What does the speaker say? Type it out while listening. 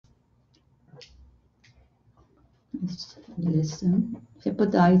Listen,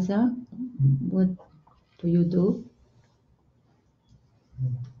 sympathizer, what do you do?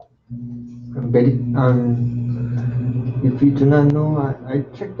 If you do not know, I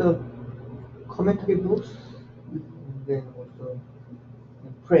check the commentary books, and then also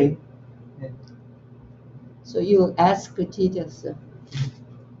pray. So you ask Jesus.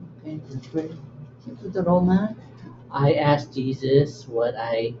 Okay. Pray. To the Roman. I asked Jesus what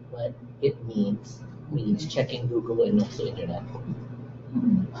it means. Means checking Google and also internet.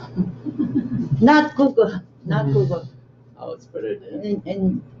 Not Google, not Google. Oh, it's better than.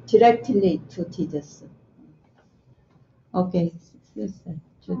 And directly to Jesus. Okay, sister.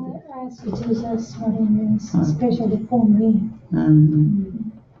 I asked Jesus what it means, especially for me.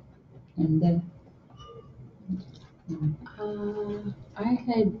 And then I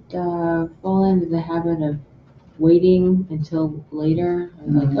had fallen into the habit of waiting until later.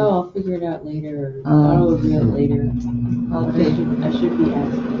 Like, oh, I'll figure it out later, or I'll review it later. Okay. I should be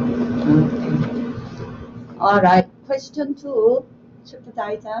asking. Okay. All right. Question 2,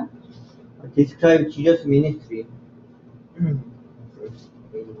 sympathizer. Describe Jesus' ministry. Verse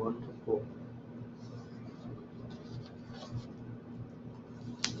 1 to 4.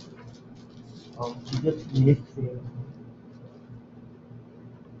 Jesus' ministry.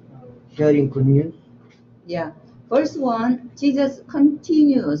 Sharing good news. Yeah. First one, Jesus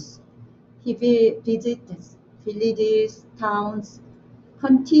continues. He visits villages, towns,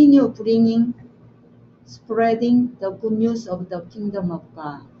 continue bringing, spreading the good news of the kingdom of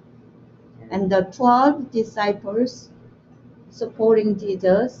God. And the 12 disciples supporting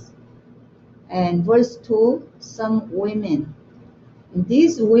Jesus. And verse 2, some women. And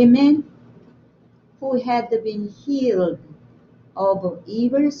these women who had been healed of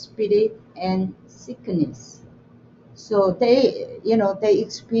evil spirit and sickness. So they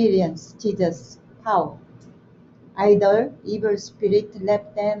experienced Jesus' power. Either evil spirit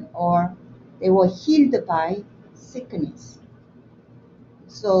left them or they were healed by sickness.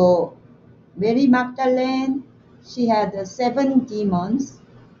 So Mary Magdalene, she had 7 demons.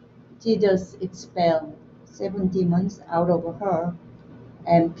 Jesus expelled 7 demons out of her,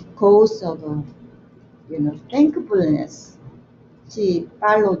 and because of thankfulness, she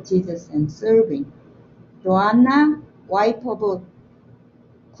followed Jesus and serving. Joanna, wife of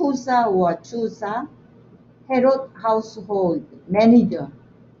Cusa or Chusa, Herod household manager,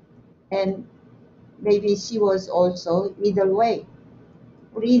 and maybe she was also either way,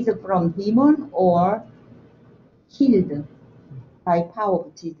 freed from demon or healed by power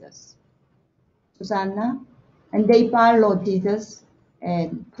of Jesus. Susanna, and they followed Jesus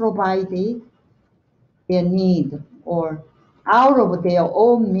and provided their need, or out of their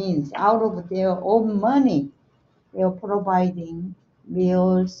own means, out of their own money, they are providing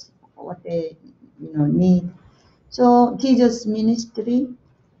meals, what they need. So Jesus' ministry,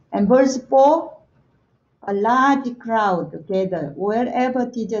 and verse 4, a large crowd gathered. Wherever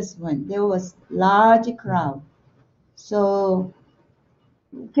Jesus went, there was large crowd. So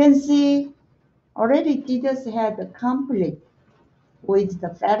you can see already Jesus had a conflict with the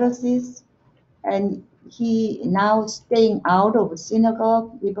Pharisees, and he now staying out of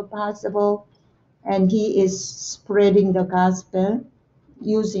synagogue if possible, and he is spreading the gospel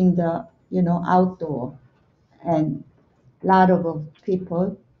using the outdoor, and a lot of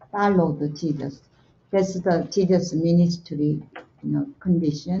people followed Jesus. That's the Jesus ministry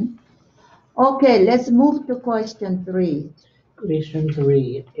condition. Okay, let's move to question 3. Question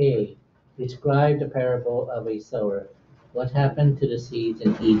 3a. Describe the parable of a sower. What happened to the seeds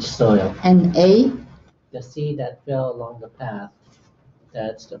in each soil? And A? The seed that fell along the path.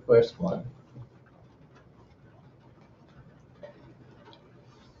 That's the first one.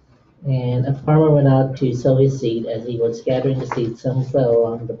 And a farmer went out to sow his seed. As he was scattering the seed, some fell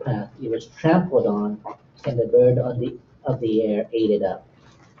along the path. It was trampled on, and the bird of the air ate it up.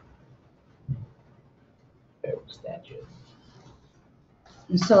 Statue.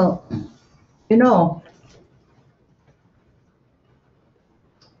 So,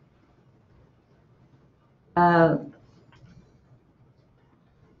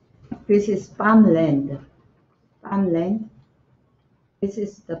 this is farmland. This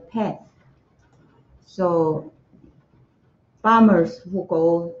is the path. So farmers who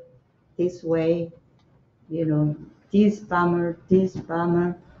go this way, this farmer,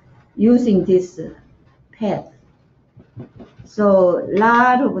 using this path. So a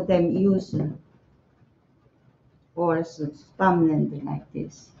lot of them use for farmland like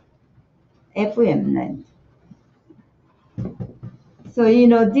this, FM land. So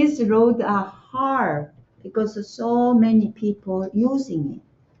these roads are hard because so many people using it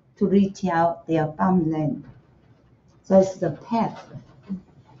to reach out their farmland. So it's the path.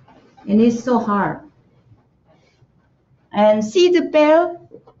 And it's so hard. And seed bell,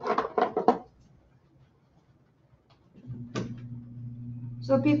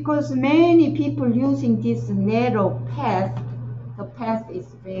 so because many people using this narrow path, the path is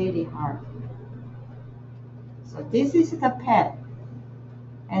very hard. So this is the path.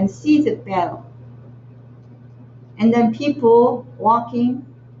 And see the bell. And then people walking,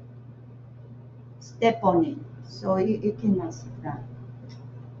 step on it. So you cannot stop.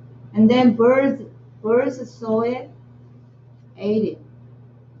 And then birds saw it, ate it.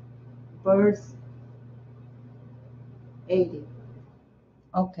 Birds ate it.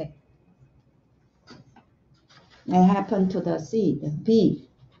 Okay. What happened to the seed? B.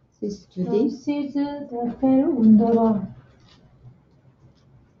 This The Judy? seeds that fell on the rock.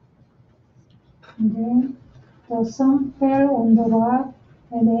 And then the some fell on the rock,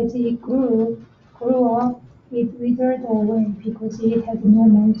 and as it grew up, it withered away because it had no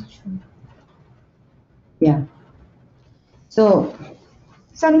moisture. Yeah. So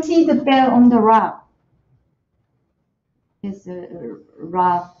some seed fell on the rock. It's a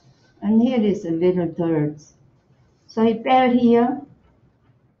rock, and here is a little dirt. So it fell here,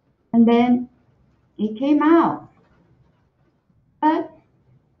 and then it came out. But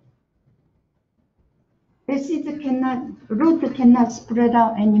the seed root cannot spread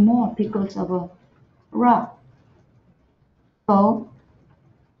out anymore because of a rock. So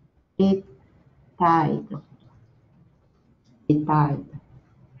it died. It died.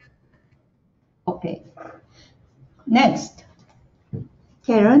 Okay. Next.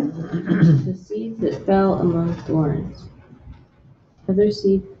 Karen? The seeds that fell among thorns. Other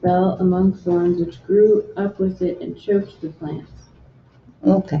seed fell among thorns which grew up with it and choked the plants.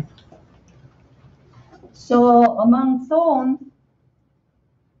 Okay. So among thorns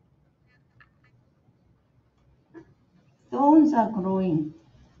are growing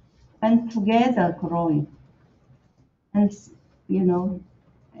and together growing. And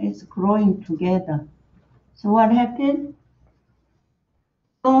it's growing together. So what happened?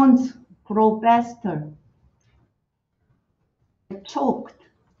 Thorns grow faster. It choked.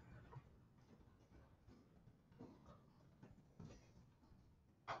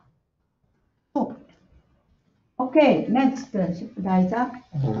 Okay, next, Liza.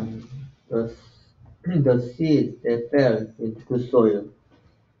 The seeds that fell into the soil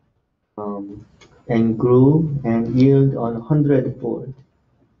and grew and yield on 100-fold.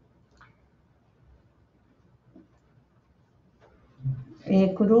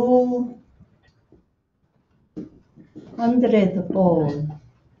 It grew 100-fold.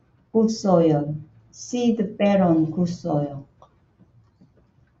 Good soil. Seed fell on good soil.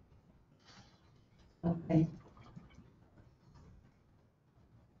 Okay.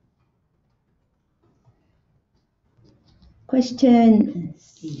 Question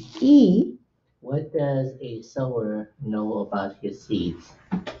E. What does a sower know about his seeds?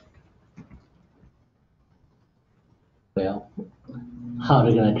 Well, how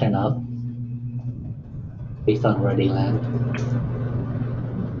they're gonna turn out based on where they land.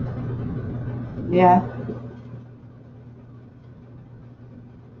 Yeah.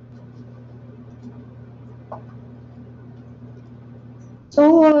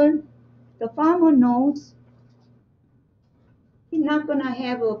 So the farmer knows he's not gonna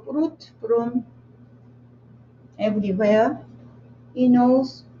have a fruit from everywhere. He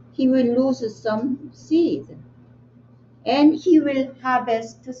knows he will lose some seed, and he will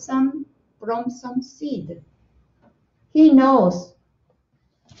harvest some from some seed. He knows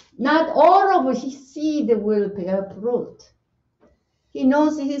not all of his seed will bear fruit. He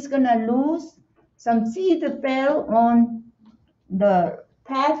knows he's gonna lose some seed fell on the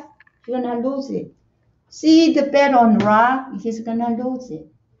path, he's gonna lose it. Seed fell on rock, he's gonna lose it.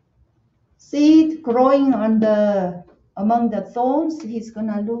 Seed growing among the thorns, he's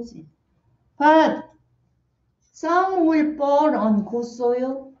gonna lose it. But some will fall on good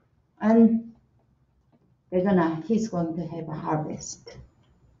soil, and he's going to have a harvest.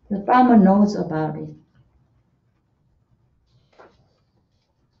 The farmer knows about it.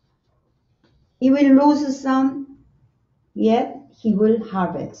 He will lose some, yet he will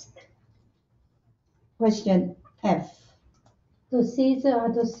harvest. Question F. The seeds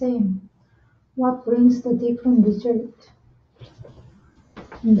are the same. What brings the different result?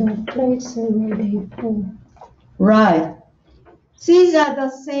 The place where they fall. Right. Seeds are the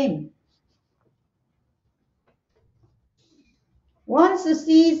same. Once the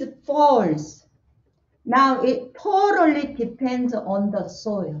seed falls, now it totally depends on the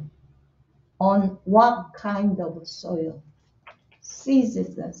soil, on what kind of soil. Seeds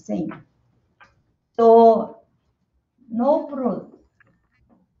is the same. So no fruit,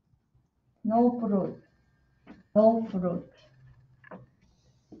 no fruit, no fruit.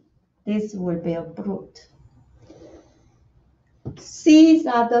 This will bear fruit. Seeds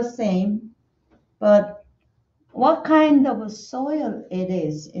are the same, but what kind of soil it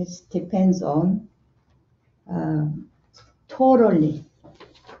is, it depends on totally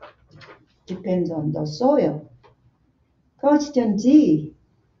depends on the soil. Question G.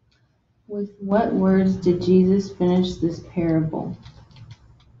 With what words did Jesus finish this parable?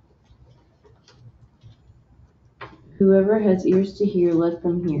 Whoever has ears to hear, let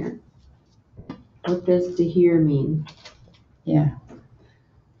them hear. What does to hear mean? Yeah.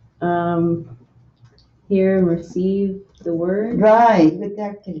 Hear and receive the word. Right,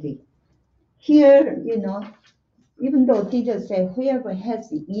 exactly. Here, even though Jesus said whoever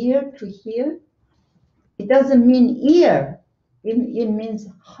has ear to hear, it doesn't mean ear. It means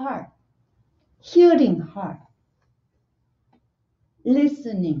heart, hearing heart,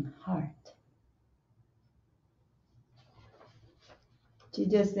 listening heart.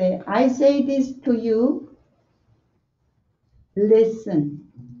 Jesus said, I say this to you, listen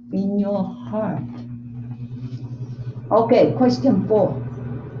in your heart. Okay, question 4.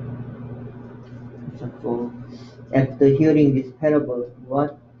 Question 4. After hearing this parable,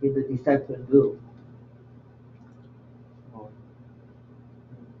 what did the disciples do?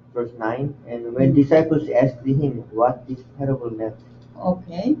 Verse 9. And when disciples asked him what this parable meant,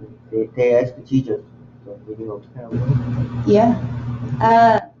 Okay. they asked Jesus the meaning of the parable. Yeah.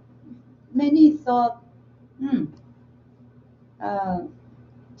 Many thought,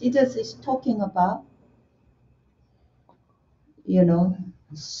 Jesus is talking about,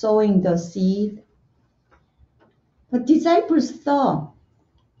 sowing the seed. But disciples thought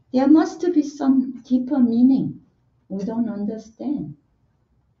there must be some deeper meaning we don't understand.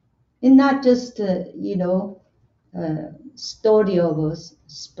 It's not just, story of us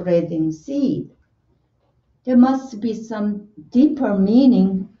spreading seed. There must be some deeper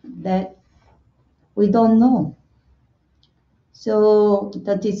meaning that we don't know. So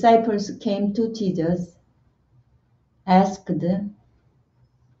the disciples came to Jesus, asked,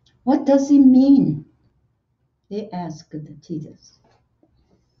 what does it mean? They asked Jesus.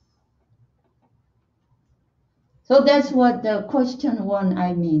 So that's what the question 1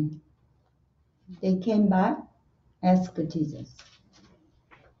 I mean. They came back, asked Jesus.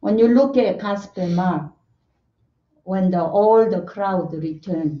 When you look at Gospel Mark, when all the crowd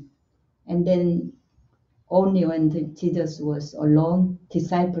returned, and then only when Jesus was alone,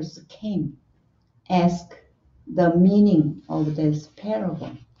 disciples came, asked the meaning of this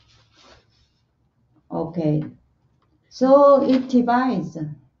parable. Okay, so it divides.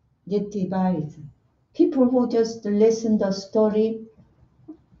 People who just listen the story,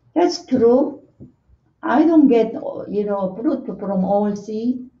 that's true. I don't get, fruit from all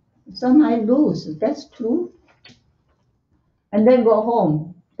seed. Some I lose, that's true. And then go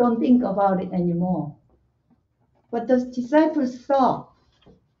home, don't think about it anymore. But the disciples thought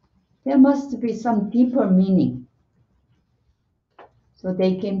there must be some deeper meaning. So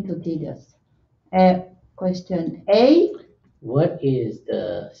they came to Jesus. Question A. What is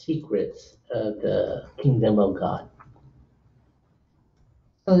the secrets of the kingdom of God?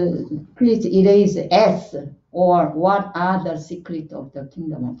 Please erase S, or what are the secrets of the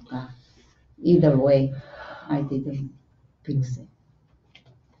kingdom of God? Either way, I didn't fix it.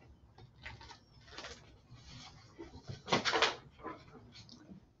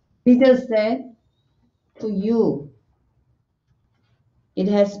 Jesus said, to you, it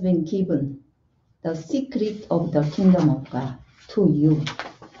has been given the secret of the kingdom of God to you.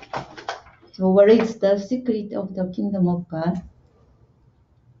 So what is the secret of the kingdom of God?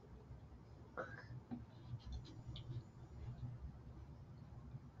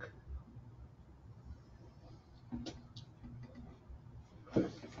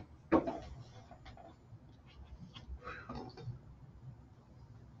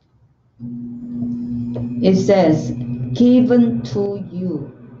 It says, given to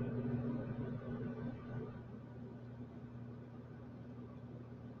you.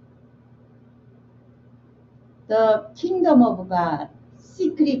 The kingdom of God,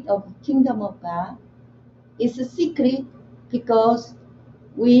 secret of kingdom of God, is a secret because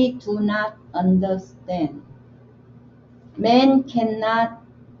we do not understand. Man cannot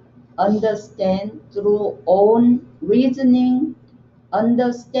understand through own reasoning,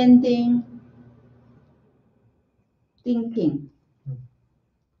 understanding, thinking.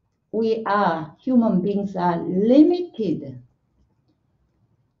 Human beings are limited.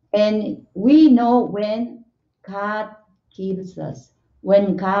 And we know when God gives us,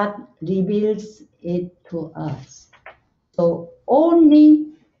 when God reveals it to us. So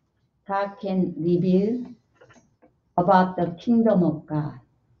only God can reveal about the kingdom of God.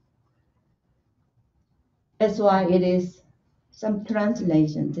 That's why it is some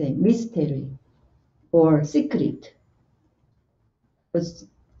translations say mystery or secret. Because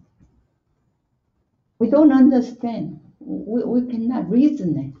we don't understand. We cannot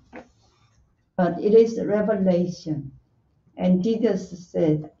reason it. But it is revelation. And Jesus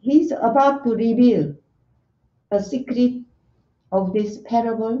said, He's about to reveal the secret of this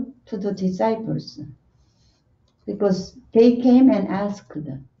parable to the disciples. Because they came and asked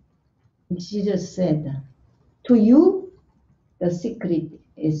them. Jesus said, to you, the secret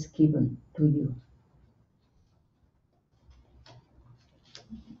is given to you.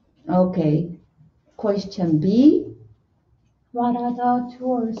 Okay. Question B. What are the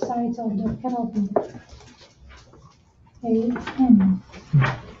two sides of the parable? A. M.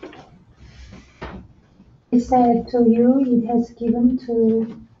 He said, to you it has given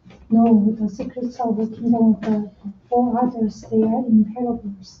to know the secrets of the kingdom of God. For others they are in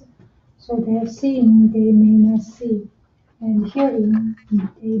parables, so that seeing they may not see, and hearing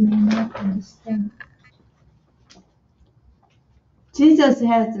they may not understand. Jesus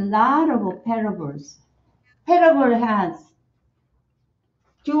has a lot of parables. Parable has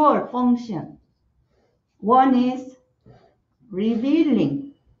dual function. One is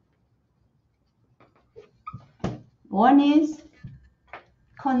revealing. One is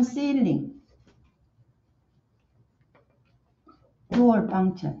concealing. Dual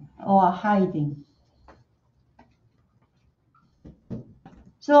function or hiding.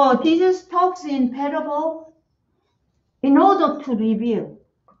 So Jesus talks in parable in order to reveal.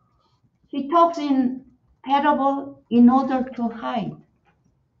 He talks in parable in order to hide.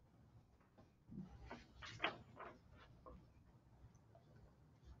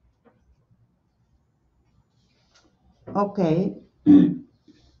 Okay.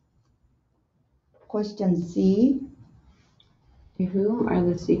 Question C. To whom are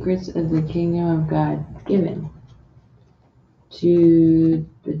the secrets of the kingdom of God given? To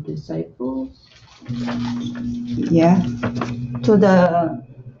the disciples? Yeah.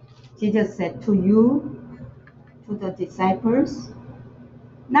 Jesus said to you, to the disciples,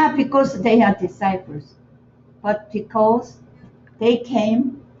 not because they are disciples, but because they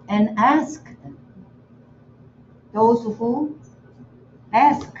came and asked. Those who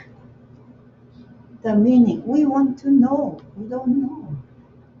ask the meaning, we want to know, we don't know.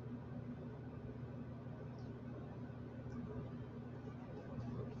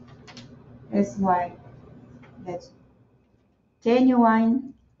 That's why that's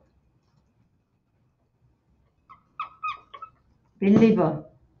genuine believer.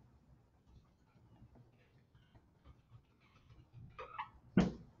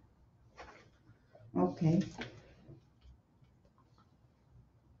 Okay.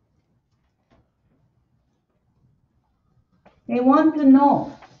 They want to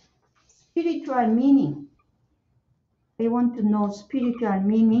know spiritual meaning. They want to know spiritual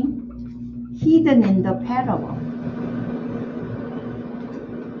meaning hidden in the parable.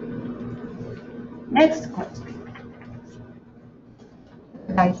 Next question.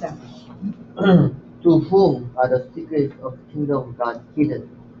 Liza. To whom are the secrets of the kingdom of God hidden?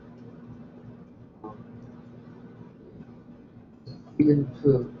 Given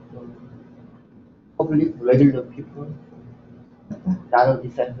to public, regular people, not of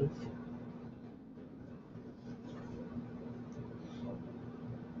disciples.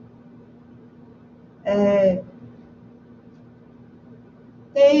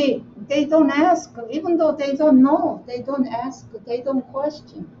 They don't ask, even though they don't know, they don't ask, they don't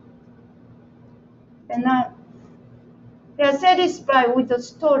question. They're satisfied with the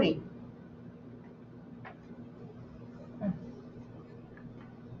story.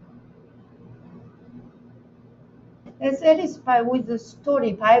 They're satisfied with the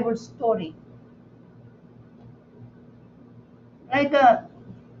story, Bible story. Like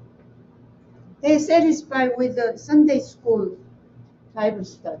they're satisfied with the Sunday school Bible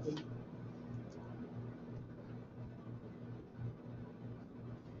study.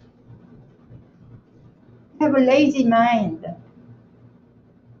 Have a lazy mind.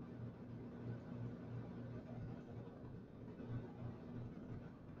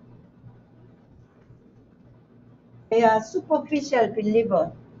 They are superficial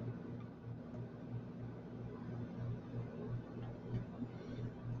believer.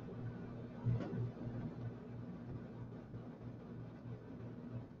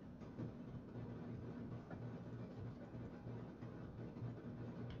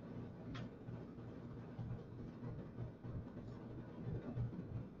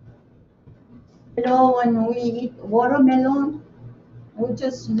 You know, when we eat watermelon, we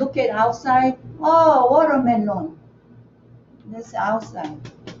just look at outside. Oh, watermelon. That's outside.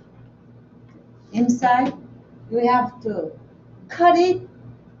 Inside, we have to cut it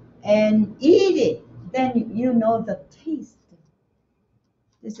and eat it. Then you know the taste.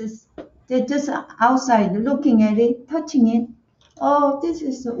 This is they're just outside looking at it, touching it. Oh, this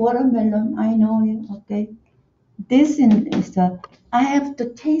is watermelon. I know it. Okay. This is I have to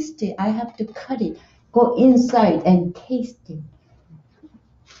taste it. I have to cut it. Go inside and taste it.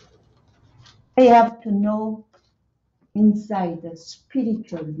 I have to know inside the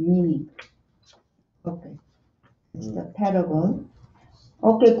spiritual meaning. Okay. It's the parable.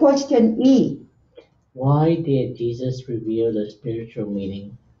 Okay, question E. Why did Jesus reveal the spiritual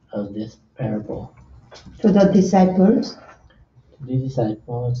meaning of this parable To the disciples. to the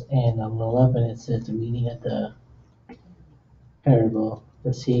disciples? And on 11 it says the meaning of the parable.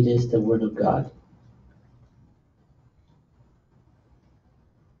 The seed is the word of God.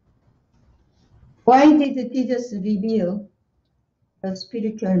 Why did Jesus reveal the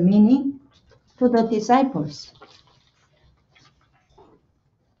spiritual meaning to the disciples?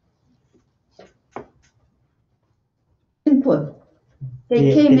 Simple.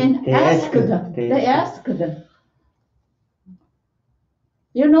 They came and asked them. They asked them.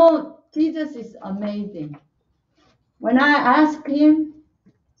 You know, Jesus is amazing. When I ask him,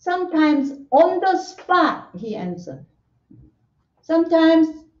 sometimes on the spot he answers. Sometimes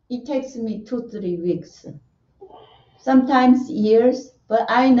it takes me 2-3 weeks. Sometimes years, but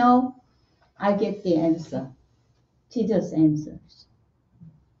I know I get the answer. Jesus answers.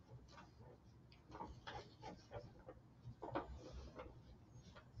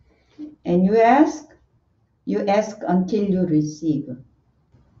 And you ask until you receive.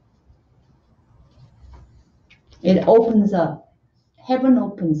 It opens up. Heaven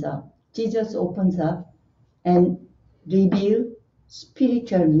opens up. Jesus opens up and reveal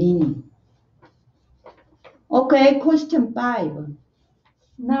spiritual meaning. Okay, question 5.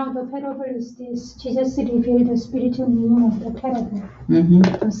 Now the parable is this. Jesus revealed the spiritual meaning of the parable.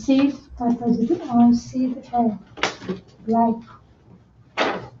 The seed, what does it? Our seed have life.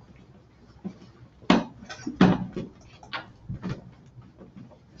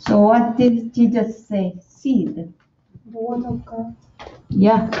 So what did Jesus say? Seed. The word of God.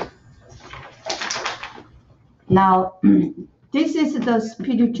 Yeah. Now, this is the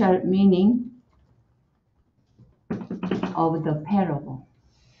spiritual meaning of the parable.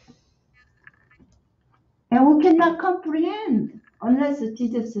 And we cannot comprehend unless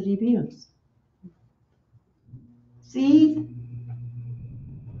Jesus reveals. Seed,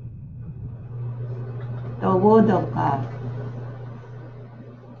 the word of God.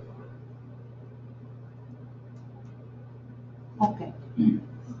 Okay.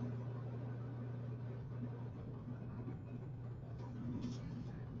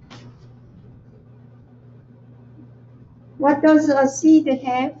 What does a seed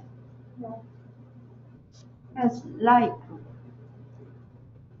have? Has life.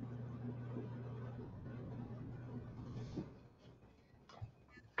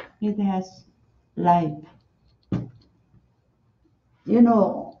 It has life. You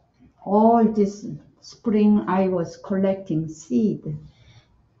know, all this spring I was collecting seed.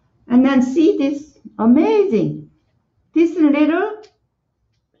 And then seed is amazing. This little,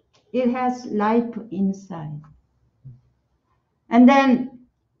 it has life inside. And then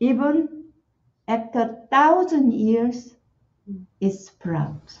even after 1,000 years, it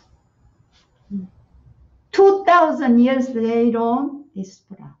sprouts. 2,000 years later on, it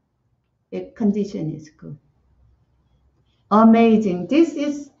sprouts. The condition is good. Amazing. This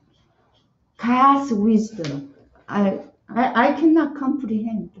is God's wisdom. I cannot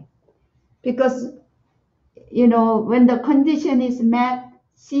comprehend. Because, you know, when the condition is met,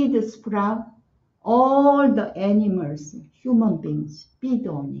 seed sprout, all the animals, human beings, feed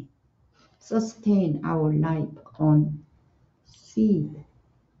on it, sustain our life on seed.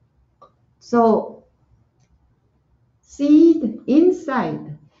 So, seed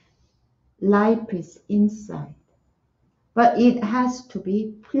inside, life is inside. But it has to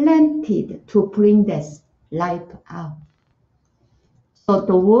be planted to bring this life out. So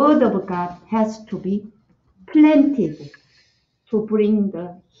the word of God has to be planted to bring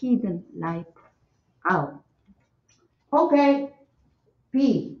the hidden life out. Okay,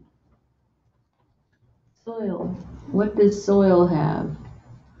 B. Soil. What does soil have?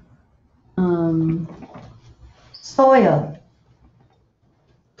 Soil.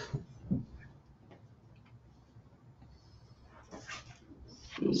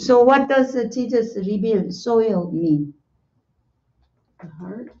 So what does Jesus reveal soil mean? The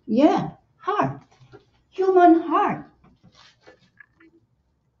heart. Yeah, heart. human heart.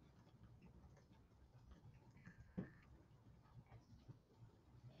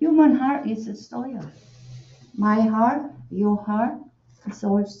 Human heart is a soil. My heart, your heart is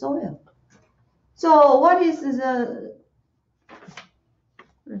all soil. So what is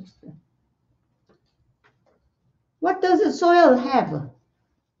what does the soil have?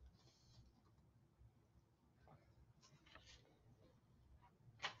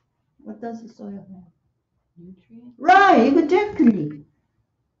 What does the soil have? Nutrient? Right, exactly.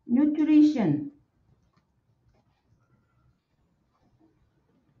 Nutrition.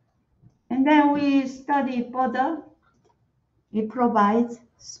 And then we study further. It provides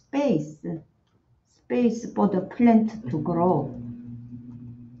space for the plant to grow.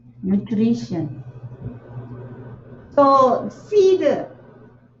 Nutrition. So seed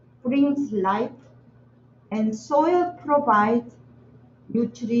brings life and soil provides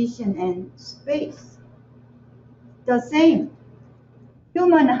nutrition and space. The same,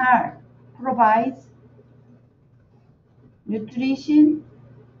 human heart provides nutrition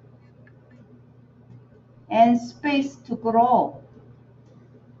and space to grow.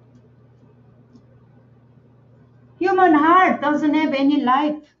 Human heart doesn't have any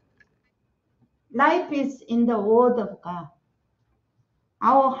life. Life is in the Word of God.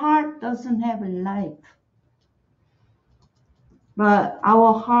 Our heart doesn't have life. But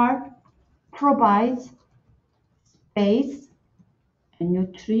our heart provides space and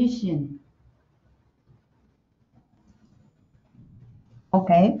nutrition.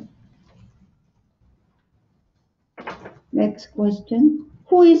 Okay. Next question.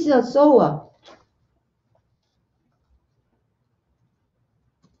 Who is a sower?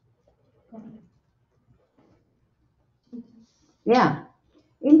 Yeah.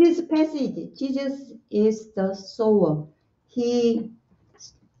 In this passage, Jesus is the sower. He,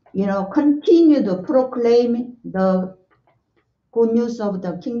 continued to proclaim the good news of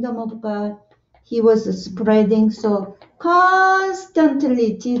the kingdom of God. He was spreading, so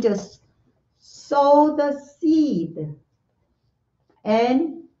constantly Jesus sowed the seed.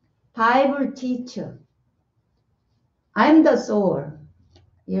 And Bible teacher, I'm the sower,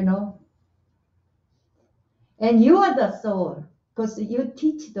 and you are the sower because you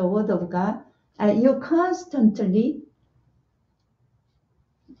teach the word of God and you constantly,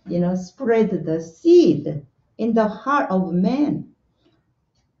 spread the seed in the heart of man.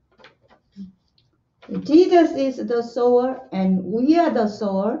 Jesus is the sower and we are the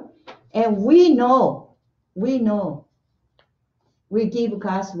sower, and we know, we give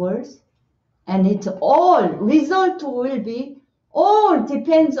God's words, and it's all result will be all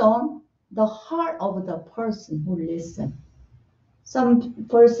depends on the heart of the person who listen. Some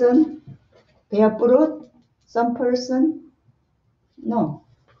person bear fruit, some person no.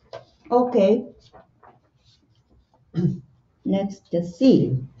 Okay. Next, the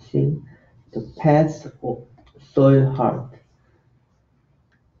seed. See, the path of soil heart.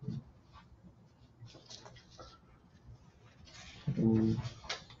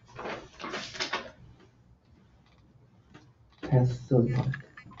 Path soil heart.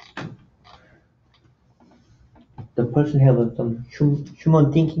 The person have some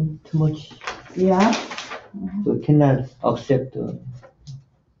human thinking too much, Yeah. so cannot accept the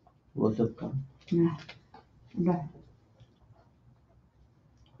words of God. Yeah. Right.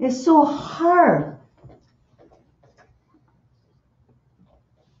 It's so hard.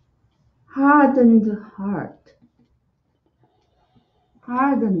 Hardened heart.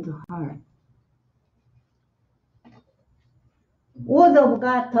 Hardened heart. Word of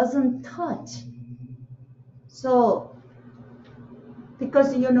God doesn't touch. So,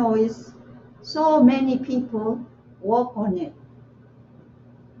 because it's so many people work on it.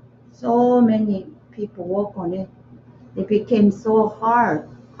 So many people work on it. It became so hard,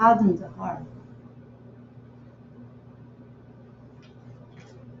 hardened heart.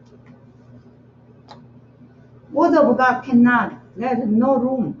 Word of God cannot. There's no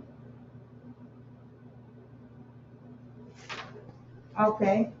room.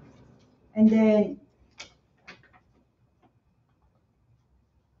 Okay. And then,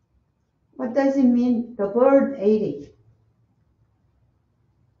 what does it mean? The bird ate it.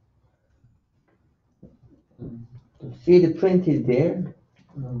 The seed planted there,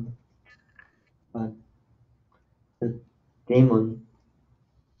 but the demon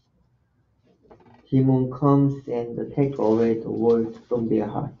comes and take away the word from their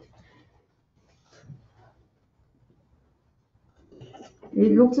heart.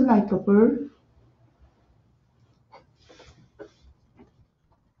 It looks like a bird.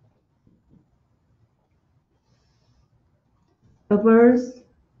 The birds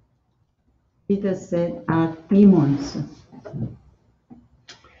Jesus said are demons.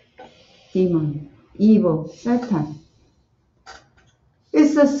 Demon, evil, Satan.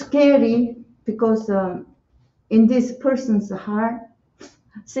 It's so scary because in this person's heart,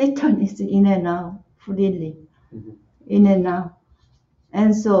 Satan is in and out freely, in and out.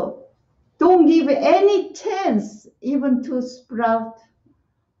 And so don't give any chance even to sprout,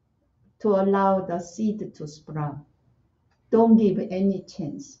 to allow the seed to sprout. Don't give any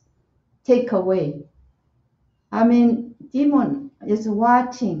chance. Take away. I mean, demon is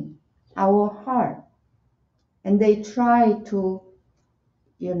watching our heart and they try to,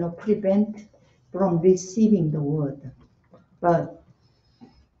 prevent from receiving the word. But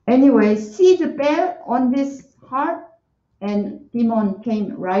anyway, seed fell on this heart and demon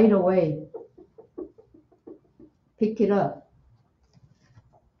came right away. Pick it up.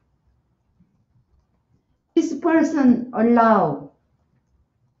 This person allowed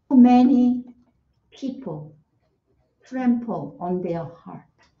too many people trample on their heart.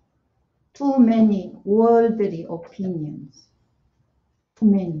 Too many worldly opinions. Too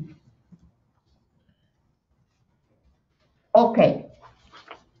many. Okay.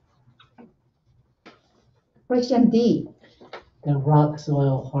 Question D. The rock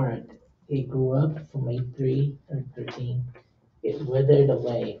soil heart. It grew up from 8:3 or 13. It withered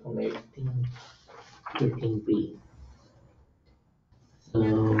away from 13b. So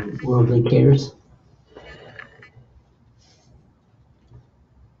worldly cares.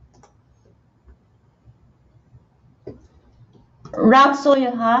 Rock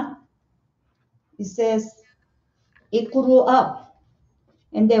soil heart. It says it grew up.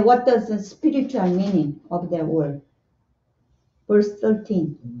 And then what does the spiritual meaning of that word? Verse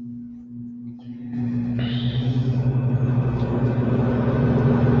 13.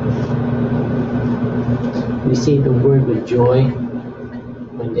 Received the word with joy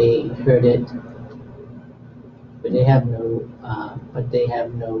when they heard it, but they have no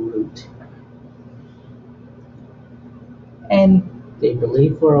root. And they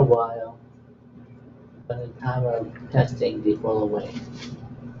believe for a while, but in time of testing, they fall away.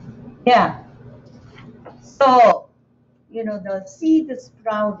 yeah. So, the seed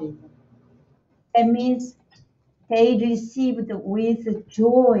sprouted. That means they received with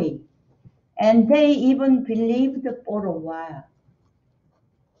joy. And they even believed for a while.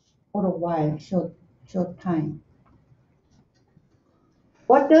 Short time.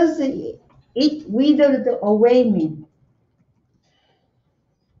 What does it withered away mean?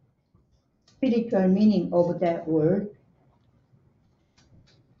 Spiritual meaning of that word.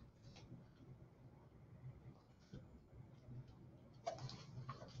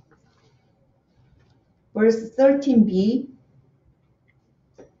 Verse 13b.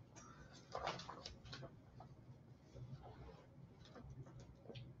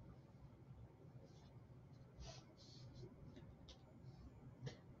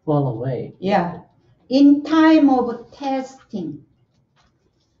 Fall away. Yeah. In time of testing.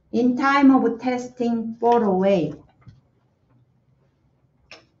 In time of testing, fall away.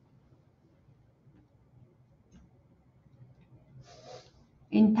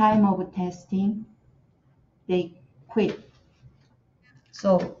 In time of testing, they quit.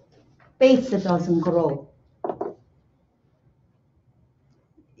 So faith doesn't grow.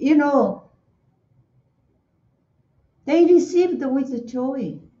 They received with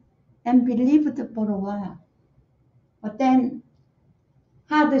joy and believed for a while. But then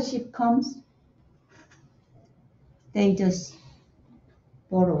hardship comes, they just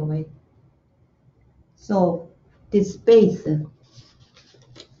fall away. So this faith,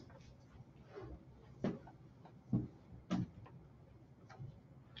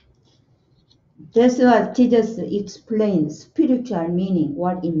 that's what Jesus explains spiritual meaning,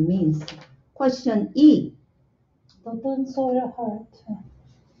 what it means. Question E. The thorn soil heart.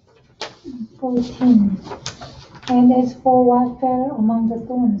 14. And as for what fell among the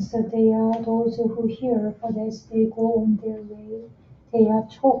thorns, they are those who hear, but as they go on their way, they are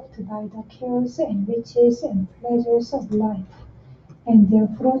choked by the cares and riches and pleasures of life, and their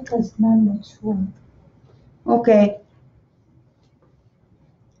fruit does not mature. Okay.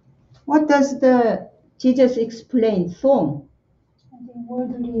 What does Jesus explain? Thorn. The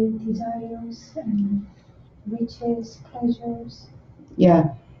worldly desires and riches, pleasures.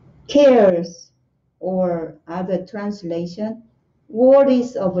 Yeah. Cares, or other translation,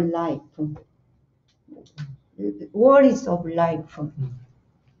 worries of life. Worries of life.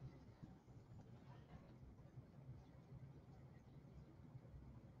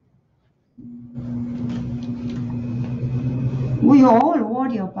 We all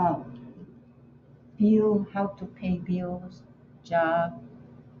worry about bill, how to pay bills, job,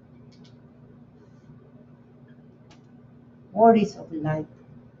 worries of life.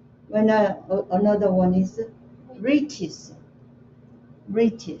 When another one is riches,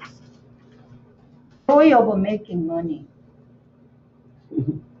 riches, joy of making money.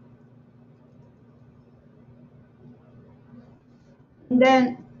 And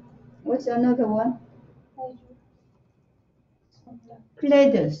then, what's another one?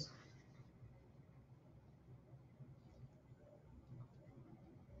 Pleasures.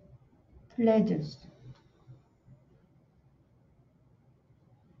 Pleasures.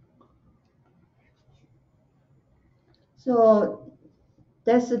 So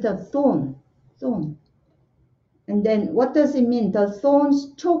that's the thorn. Thorn. And then what does it mean? The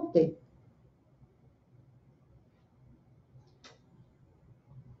thorns choked it.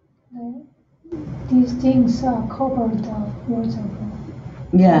 These things cover the words of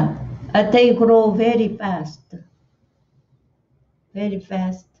Yeah. They grow very fast. Very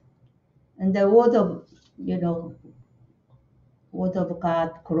fast. And the word of, word of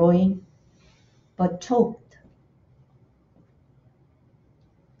God growing, but choked.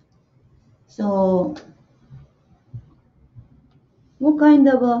 So what kind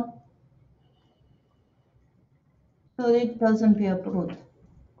of so it doesn't bear fruit?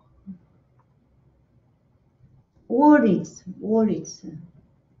 Worries.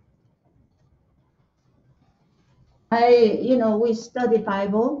 We study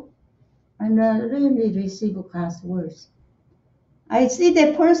Bible and really receive God's words. I see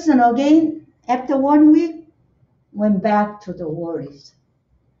that person again after 1 week went back to the worries.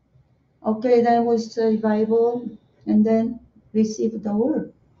 Okay, then we study Bible and then receive the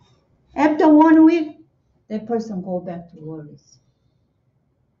word. After 1 week, that person go back to worries.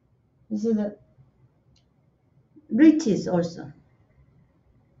 This is the riches also.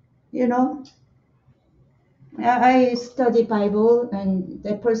 I study Bible and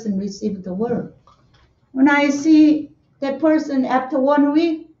that person received the word. When I see that person after 1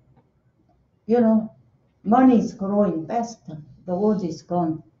 week, money is growing faster. The word is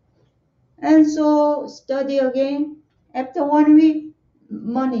gone. And so study again. After 1 week,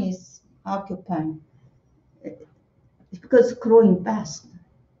 money is occupying. Because growing fast.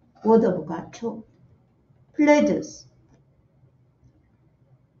 Word of God choked. Pleasures.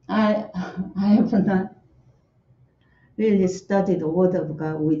 I have not really studied the word of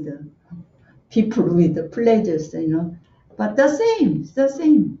God with people with the pleasures, But the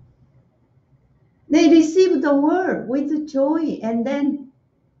same. They receive the word with joy and then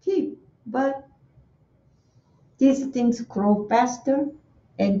keep. But these things grow faster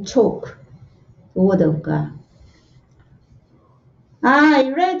and choke the word of God.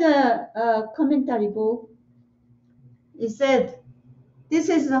 I read a commentary book. It said, this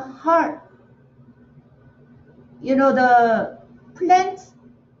is the heart. The plants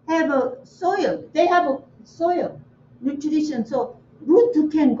have a soil. They have a soil nutrition, so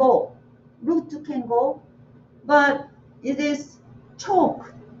root can go, but it is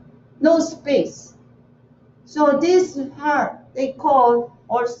choke, no space. So this heart they call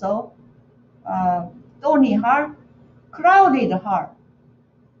also thorny heart, crowded heart,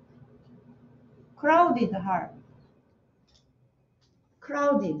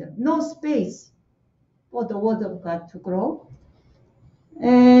 no space for the word of God to grow.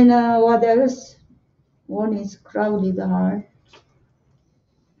 And what else? One is crowded heart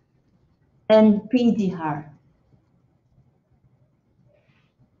and pity heart.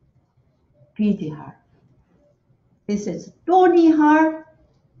 This is thorny heart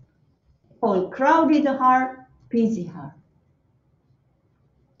or crowded heart, busy heart.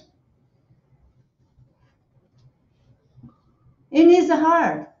 In his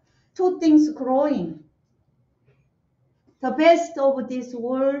heart, two things growing. The best of this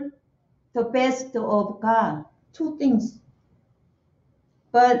world, the best of God. Two things.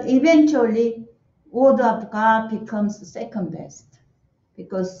 But eventually, word of God becomes second best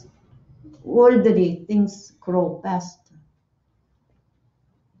because worldly things grow fast.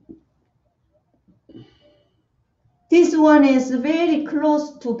 This one is very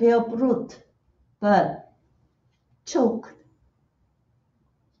close to bear fruit, but choked.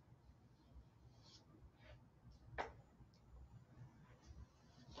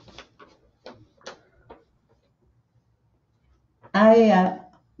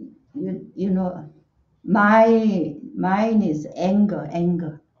 Mine is anger.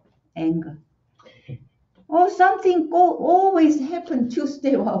 Oh, something always happen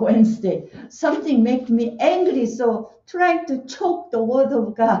Tuesday or Wednesday. Something make me angry, so trying to choke the word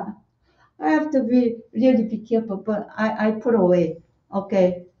of God. I have to really be careful, but I put away.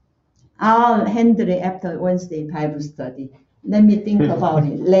 Okay, I'll handle it after Wednesday Bible study. Let me think about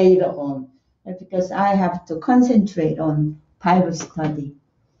it later on. because I have to concentrate on Bible study.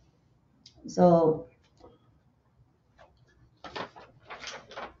 So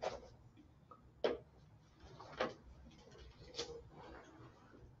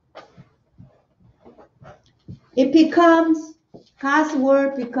it becomes, God's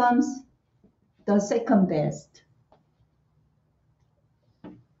word becomes the second best.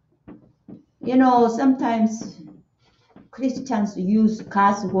 You know, sometimes Christians use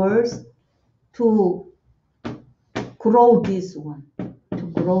God's words to grow this one,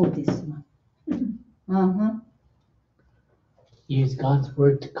 Uh-huh. Use God's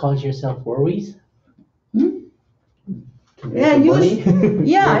word to cause yourself worries? Hmm? To make Yeah, some use,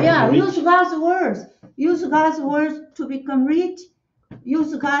 money? yeah, Rich? use God's words. Use God's words to become rich.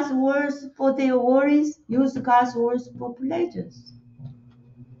 Use God's words for their worries. Use God's words for pleasures.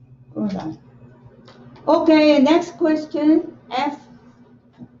 Hold on. Okay, next question. F.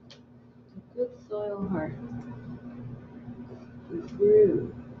 Good soil heart. He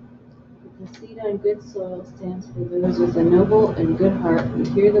grew. The seed on good soil stands for those with a noble and good heart who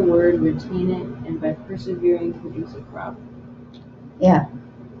hear the word, retain it, and by persevering produce a crop. Yeah.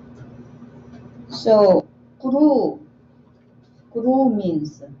 So, grew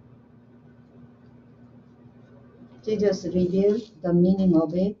means Jesus revealed the meaning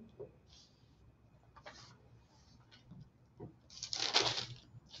of it.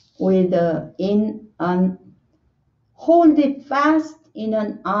 With hold it fast in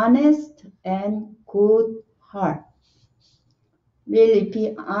an honest and good heart. Really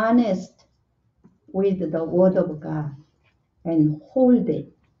be honest with the word of God and hold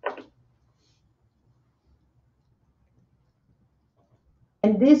it.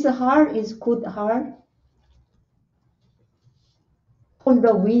 And this heart is good heart. Pull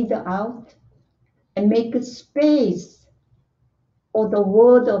the weed out and make space for the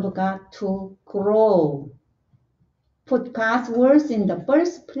word of God to grow. Put God's words in the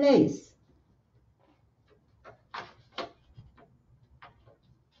first place.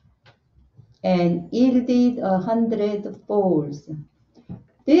 And yielded 100-fold.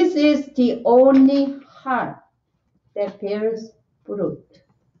 This is the only heart that bears fruit.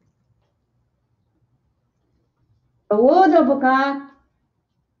 The word of God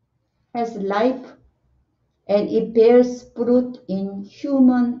has life and it bears fruit in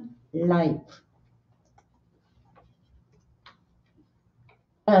human life.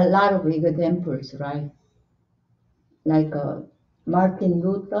 A lot of examples, right? Like Martin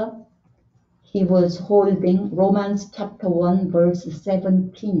Luther, he was holding Romans chapter 1 verse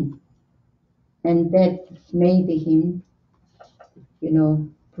 17, and that made him,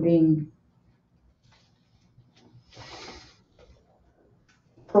 bring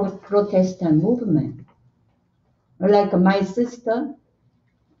Protestant movement. Like my sister,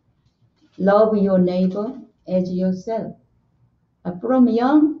 love your neighbor as yourself. From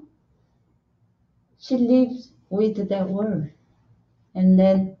young, she lives with that word. And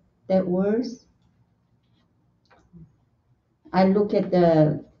then that verse, I look at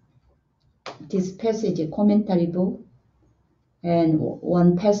this passage commentary book, and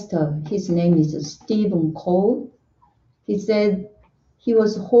one pastor, his name is Stephen Cole, he said he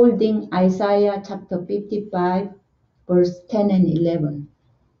was holding Isaiah chapter 55, verse 10 and 11.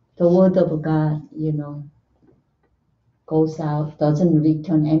 The word of God, goes out, doesn't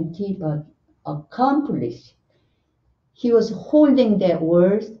return empty, but accomplish. He was holding that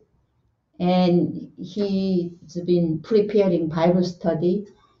word, and he's been preparing Bible study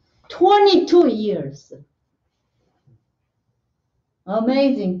 22 years.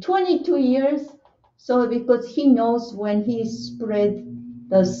 Amazing, 22 years. So because he knows when he spread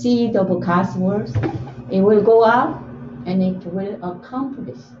the seed of God's word, it will go out and it will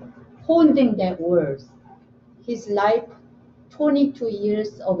accomplish. Holding that word, his life, 22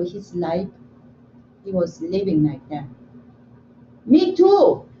 years of his life, he was living like that. Me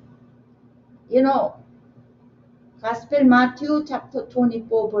too. Gospel Matthew chapter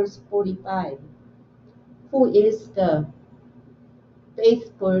 24 verse 45. Who is the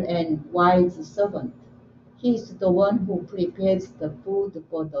faithful and wise servant? He is the one who prepares the food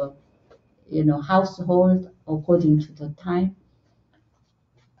for the household according to the time.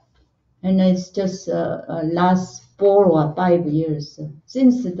 And it's just last 4 or 5 years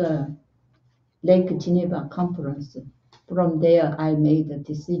since the Lake Geneva conference. From there, I made a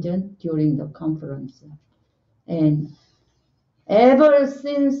decision during the conference. And ever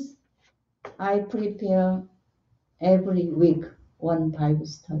since, I prepare every week one Bible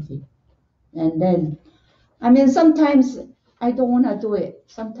study. And then, sometimes I don't want to do it.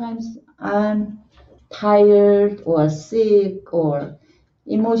 Sometimes I'm tired or sick or,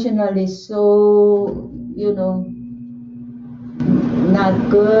 emotionally so, not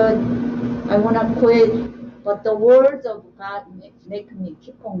good. I want to quit. But the words of God make me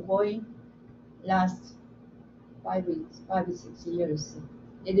keep on going. Last 6 years.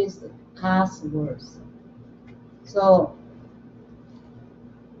 It is God's words. So,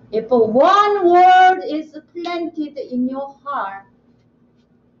 if one word is planted in your heart,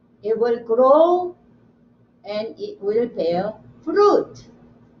 it will grow and it will bear fruit.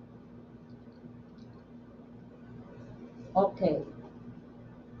 Okay.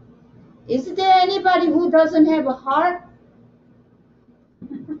 Is there anybody who doesn't have a heart?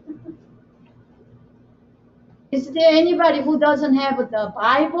 Is there anybody who doesn't have the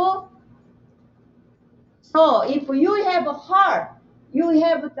Bible? So if you have a heart, you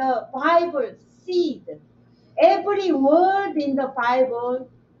have the Bible seed. Every word in the Bible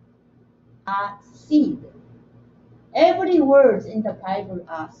are seed. Every word in the Bible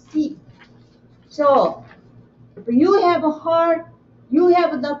are seed. So if you have a heart, you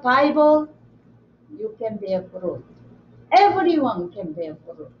have the Bible, you can bear fruit. Everyone can bear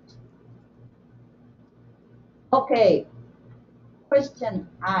fruit. Okay. Question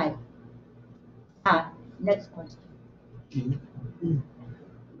I. Next question.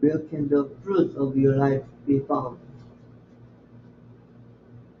 Where can the fruits of your life be found?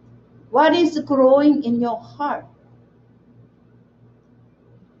 What is growing in your heart?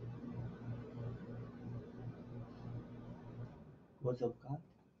 Words of God?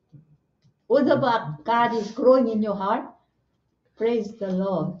 What about God is growing in your heart? Praise the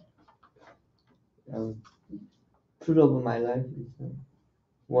Lord. Fruit of my life is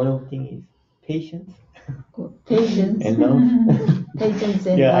one of the things is patience. Patience. And love. Patience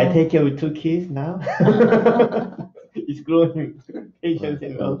and Yeah, love. I take care of 2 kids now. It's growing. Patience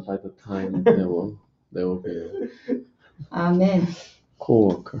and love. By the time they will be Amen.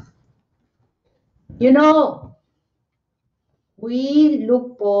 co-worker. We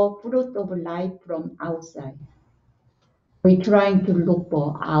look for fruit of life from outside. We're trying to look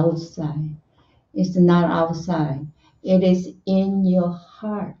for outside. It's not outside. It is in your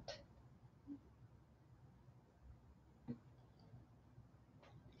heart.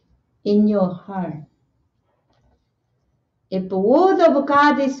 In your heart. If the word of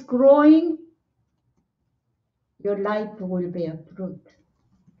God is growing, your life will bear fruit.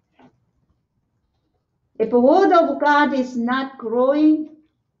 If the word of God is not growing,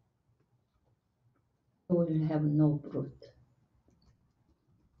 you will have no fruit.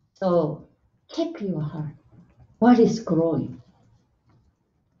 So check your heart. What is growing?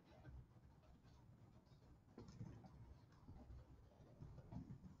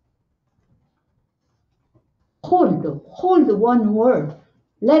 Hold one word.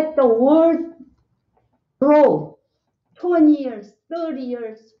 Let the word grow 20 years, 30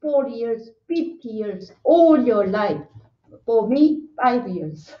 years, 40 years, 50 years, all your life. For me, 5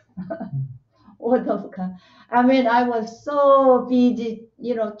 years. Word of God. I mean, I was so busy,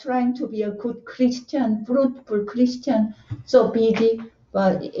 trying to be a good Christian, fruitful Christian, so busy,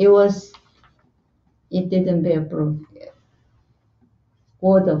 but it didn't bear fruit.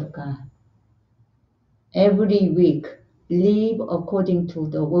 Word of God. Every week, live according to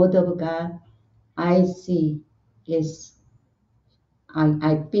the word of God. I see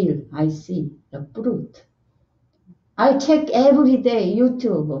I feel, I see the fruit. I check every day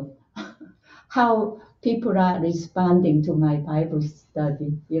YouTube how people are responding to my Bible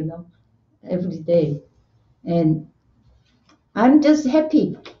study, every day. And I'm just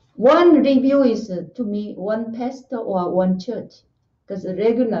happy. One review is to me one pastor or one church, because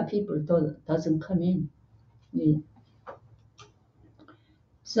regular people doesn't come in. Yeah.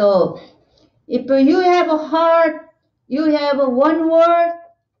 So if you have a heart, you have one word,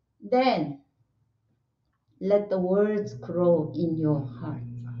 then let the words grow in your heart.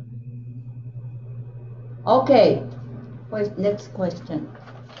 Okay, next question.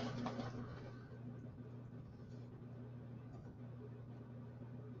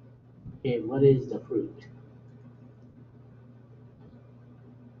 Okay, what is the fruit?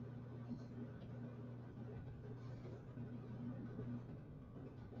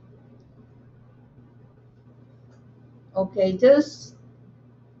 Okay, just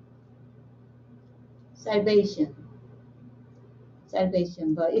salvation.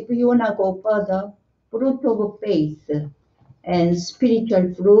 But if you want to go further, fruit of faith and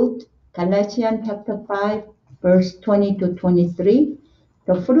spiritual fruit, Galatians chapter 5, verse 20 to 23.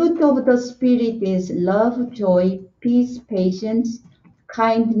 The fruit of the Spirit is love, joy, peace, patience,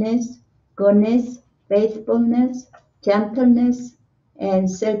 kindness, goodness, faithfulness, gentleness, and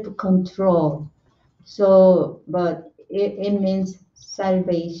self-control. So, but it means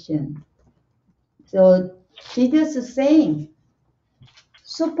salvation. So Jesus is saying,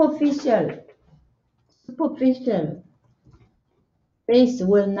 superficial faith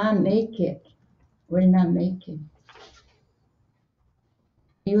will not make it. Will not make it.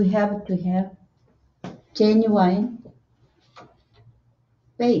 You have to have genuine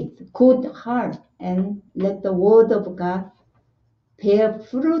faith, good heart, and let the word of God bear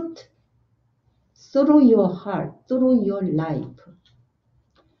fruit through your heart, through your life.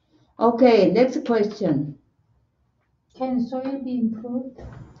 Okay, next question. Can soil be improved?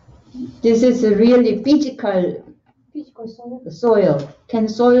 This is a really physical Physical soil? soil. Can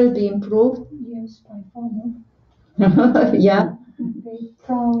soil be improved? Yes, by farmer. Yeah, They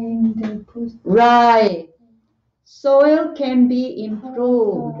plowing, they put right. Soil can be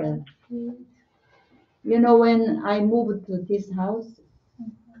improved. feed. You know, when I moved to this house,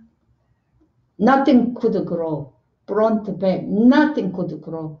 nothing could grow. Front back, nothing could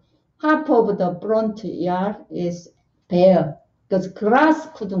grow. Half of the front yard is bare because grass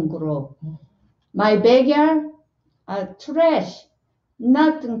couldn't grow. My backyard, trash,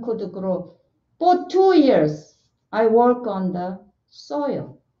 nothing could grow. For 2 years, I work on the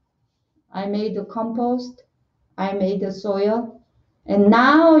soil. I made the compost, I made the soil. And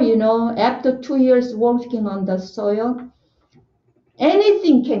now, you know, after 2 years working on the soil,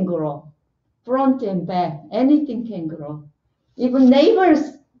 anything can grow. Front and back, anything can grow. Even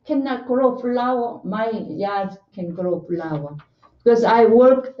neighbors cannot grow flower. My yard can grow flower because I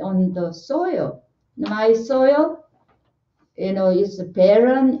worked on the soil. My soil, you know, is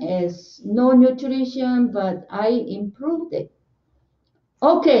barren, is no nutrition, but I improved it.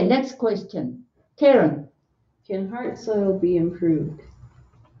 Okay, next question. Karen. Can hard soil be improved?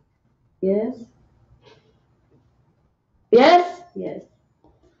 Yes. Yes? Yes.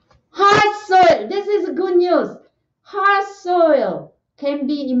 Hard soil. This is good news. Hard soil can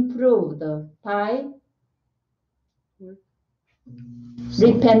be improved by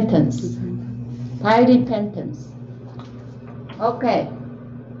repentance. By repentance. Okay.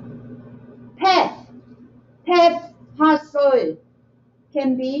 Path hard soil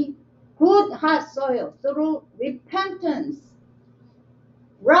can be good hard soil through repentance.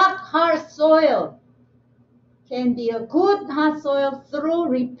 Rock hard soil can be a good hard soil through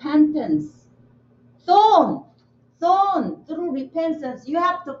repentance. Thorn through repentance. You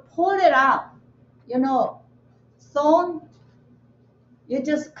have to pull it out. You know, thorn, you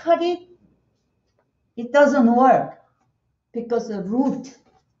just cut it. It doesn't work because the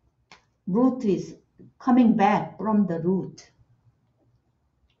root is coming back from the root.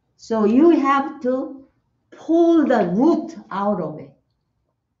 So you have to pull the root out of it.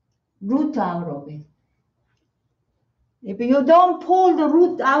 Root out of it. If you don't pull the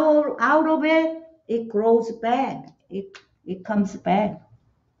root out of it, it grows back. It comes back.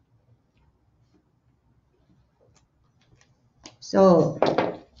 So,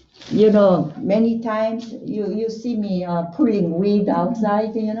 you know, many times you see me pulling weed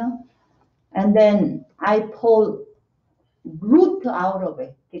outside, you know, and then I pull root out of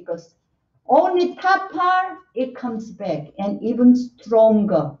it because only top part, it comes back and even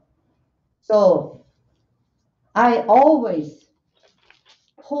stronger. So I always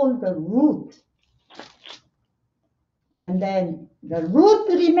pull the root, and then the root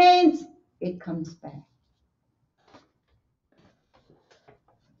remains, it comes back.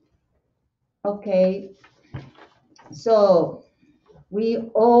 Okay, so we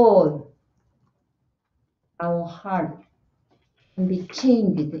all, our heart can be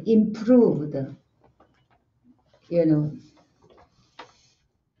changed, improved. You know,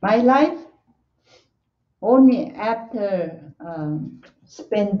 my life, only after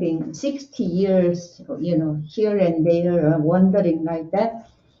spending 60 years, you know, here and there, wandering like that,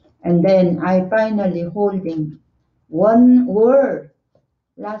 and then I finally holding one word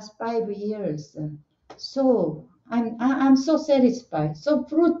last 5 years. So I'm so satisfied, so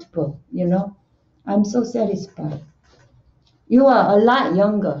fruitful, you know. I'm so satisfied. You are a lot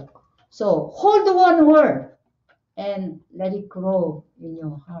younger, so hold one word and let it grow in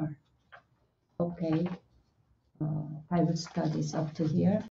your heart. Okay, Bible studies up to here.